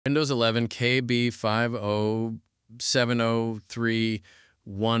Windows 11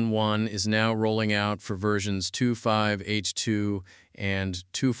 KB5070311 is now rolling out for versions 2.5H2 and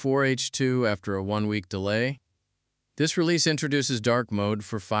 2.4H2 after a one-week delay. This release introduces dark mode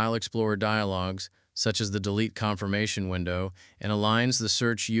for File Explorer dialogs, such as the delete confirmation window, and aligns the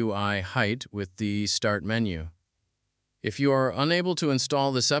search UI height with the Start menu. If you are unable to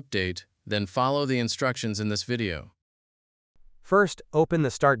install this update, then follow the instructions in this video. First, open the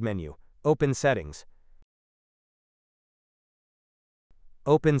Start menu. Open Settings.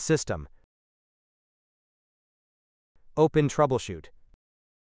 Open System. Open Troubleshoot.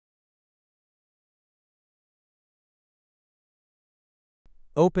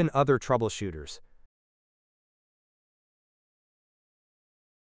 Open Other Troubleshooters.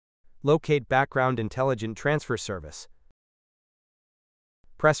 Locate Background Intelligent Transfer Service.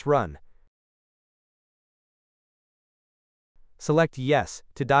 Press Run. Select Yes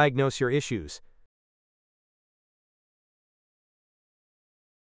to diagnose your issues.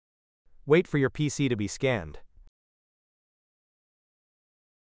 Wait for your PC to be scanned.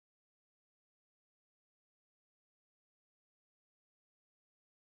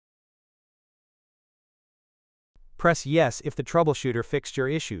 Press Yes if the troubleshooter fixed your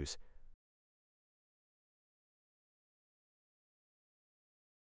issues.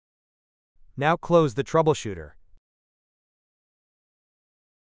 Now close the troubleshooter.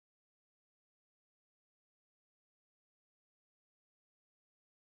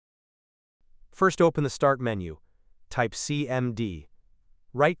 First, open the Start menu. Type CMD.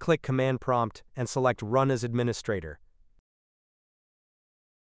 Right-click Command Prompt and select Run as Administrator.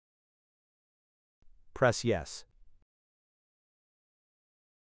 Press Yes.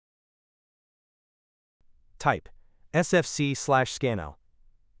 Type sfc/scanl.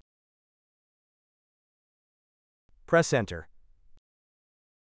 Press Enter.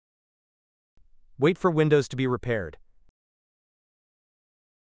 Wait for Windows to be repaired.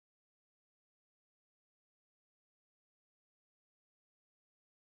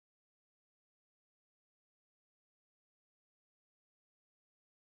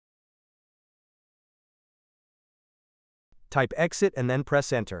 Type Exit and then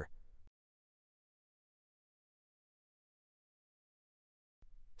press Enter.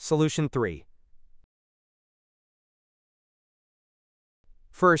 Solution 3.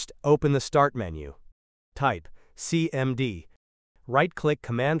 First, open the Start menu. Type CMD. Right-click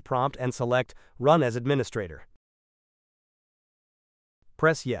Command Prompt and select Run as Administrator.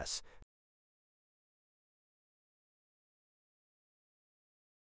 Press Yes.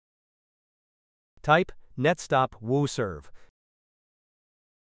 Type netstop woo-serve.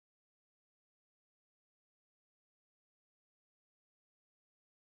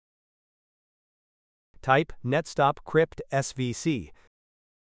 Type netstop crypt svc.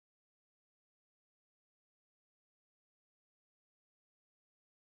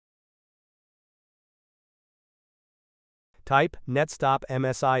 Type netstop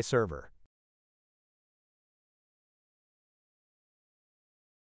msi server.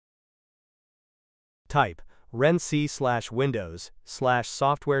 Type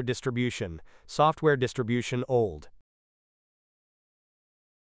renc/windows/software distribution old.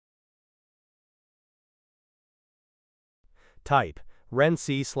 Type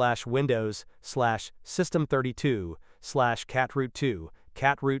renc/windows/system32/catroot2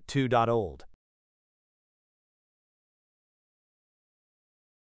 catroot2.old.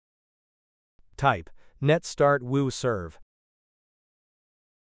 Type netstart woo-serve.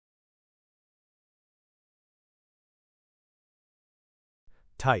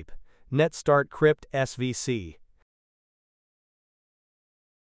 Type netstart crypt svc.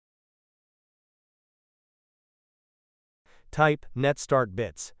 Type netstart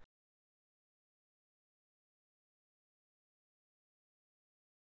bits.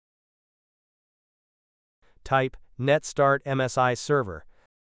 Type netstart msi server.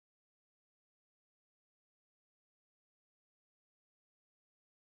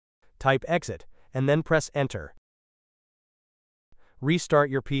 Type Exit, and then press Enter. Restart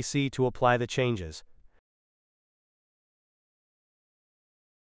your PC to apply the changes.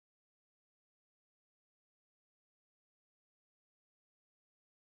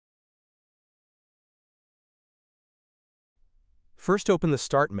 First, open the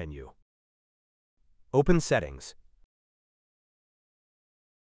Start menu. Open Settings.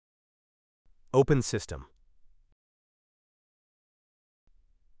 Open System.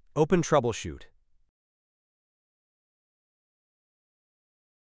 Open Troubleshoot.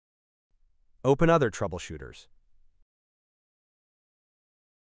 Open Other Troubleshooters.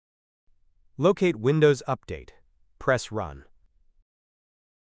 Locate Windows Update. Press Run.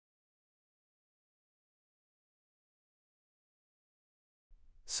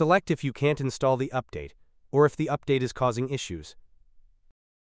 Select if you can't install the update, or if the update is causing issues.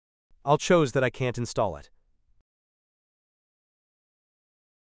 I'll choose that I can't install it.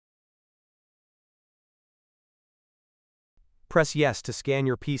 Press Yes to scan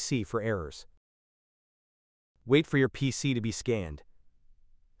your PC for errors. Wait for your PC to be scanned.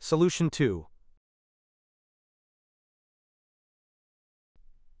 Solution 2.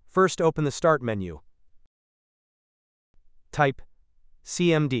 First, open the Start menu. Type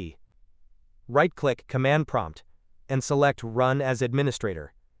CMD. Right-click Command Prompt and select Run as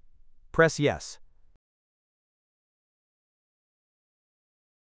Administrator. Press Yes.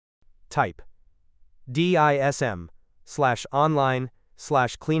 Type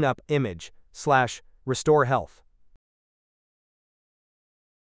dism/online/cleanup image/restore health.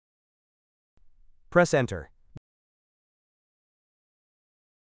 Press Enter.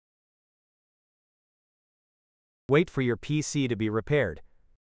 Wait for your PC to be repaired.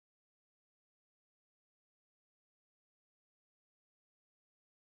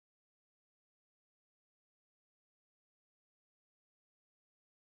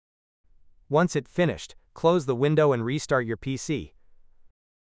 Once it finished, close the window and restart your PC.